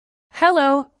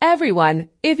Hello, everyone.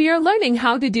 If you're learning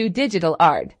how to do digital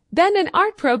art, then an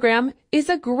art program is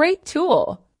a great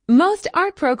tool. Most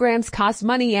art programs cost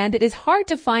money and it is hard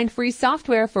to find free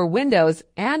software for Windows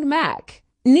and Mac.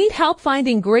 Need help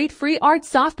finding great free art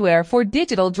software for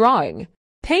digital drawing,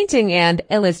 painting, and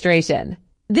illustration?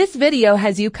 This video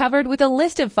has you covered with a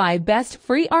list of 5 best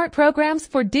free art programs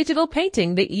for digital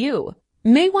painting that you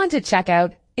may want to check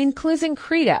out, including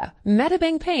Krita,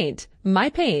 Medibang Paint,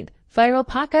 Mypaint,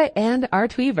 Firealpaca, and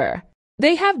Artweaver.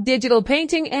 They have digital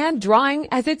painting and drawing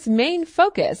as its main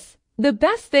focus. The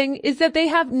best thing is that they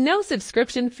have no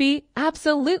subscription fee,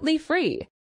 absolutely free.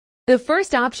 The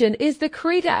first option is the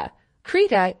Krita.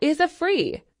 Krita is a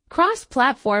free,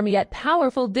 cross-platform yet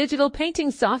powerful digital painting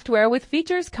software with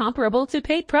features comparable to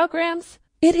paint programs.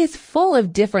 It is full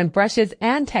of different brushes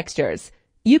and textures.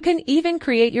 You can even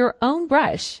create your own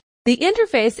brush. The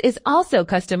interface is also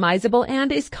customizable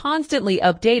and is constantly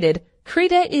updated.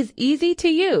 Krita is easy to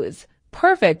use,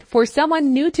 perfect for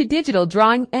someone new to digital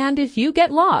drawing, and if you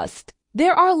get lost.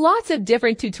 There are lots of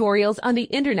different tutorials on the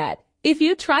internet if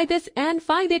you try this and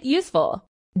find it useful.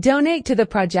 Donate to the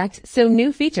project so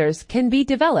new features can be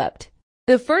developed.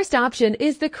 The first option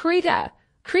is the Krita.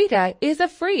 Krita is a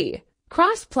free,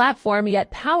 cross-platform yet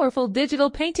powerful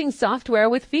digital painting software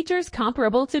with features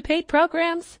comparable to paint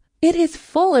programs. It is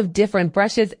full of different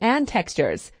brushes and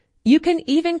textures. You can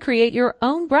even create your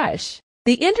own brush.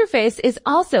 The interface is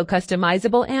also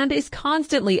customizable and is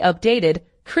constantly updated.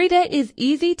 Krita is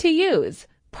easy to use,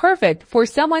 perfect for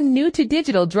someone new to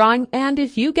digital drawing, and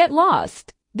if you get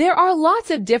lost. There are lots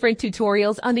of different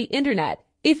tutorials on the internet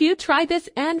if you try this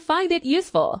and find it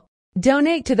useful.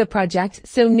 Donate to the project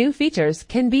so new features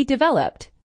can be developed.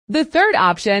 The third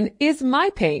option is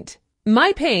Mypaint.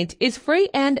 Mypaint is free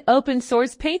and open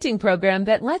source painting program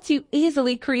that lets you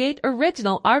easily create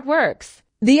original artworks.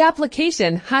 The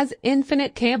application has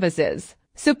infinite canvases,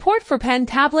 support for pen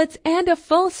tablets, and a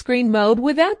full screen mode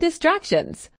without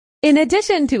distractions. In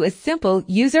addition to a simple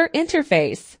user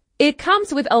interface, it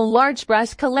comes with a large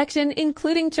brush collection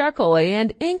including charcoal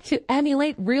and ink to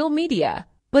emulate real media.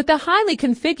 But the highly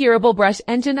configurable brush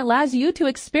engine allows you to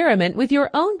experiment with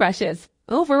your own brushes.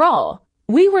 Overall,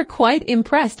 we were quite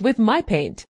impressed with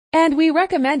Mypaint, and we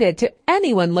recommend it to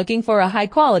anyone looking for a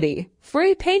high-quality,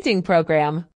 free painting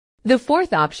program. The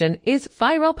fourth option is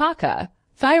Firealpaca.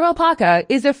 Firealpaca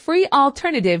is a free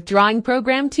alternative drawing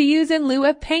program to use in lieu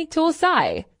of Paint Tool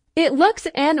SI. It looks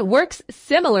and works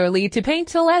similarly to Paint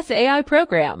Tool AI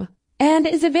program, and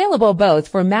is available both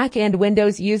for Mac and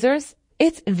Windows users.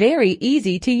 It's very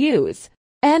easy to use,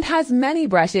 and has many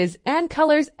brushes and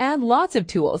colors and lots of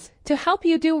tools to help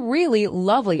you do really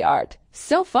lovely art.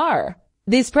 So far,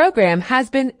 this program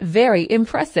has been very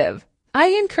impressive. I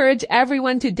encourage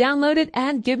everyone to download it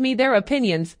and give me their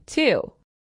opinions too.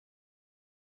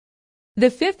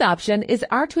 The fifth option is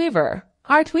Artweaver.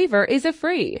 Artweaver is a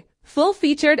free,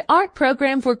 full-featured art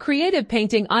program for creative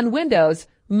painting on Windows,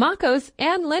 MacOS,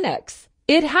 and Linux.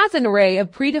 It has an array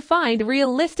of predefined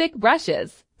realistic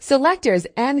brushes, selectors,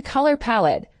 and color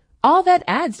palette, all that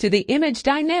adds to the image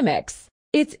dynamics.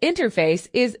 Its interface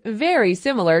is very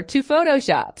similar to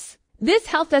Photoshop's. This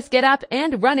helped us get up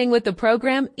and running with the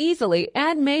program easily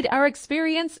and made our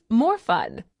experience more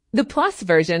fun. The Plus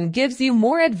version gives you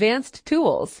more advanced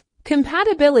tools,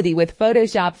 compatibility with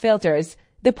Photoshop filters,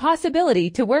 the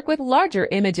possibility to work with larger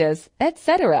images,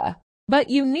 etc. But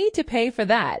you need to pay for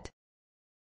that.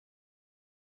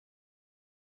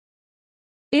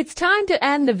 It's time to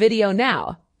end the video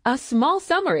now. A small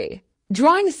summary.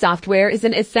 Drawing software is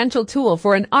an essential tool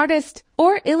for an artist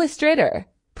or illustrator,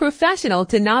 professional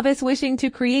to novice wishing to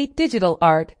create digital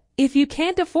art. If you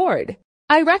can't afford,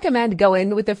 I recommend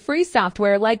going with a free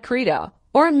software like Krita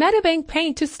or Medibang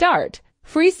Paint to start.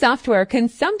 Free software can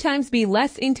sometimes be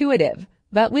less intuitive,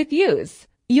 but with use,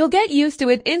 you'll get used to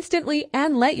it instantly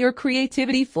and let your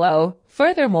creativity flow.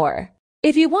 Furthermore,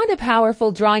 if you want a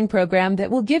powerful drawing program that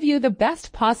will give you the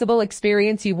best possible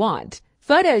experience you want,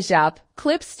 Photoshop,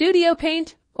 Clip Studio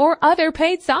Paint, or other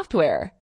paid software,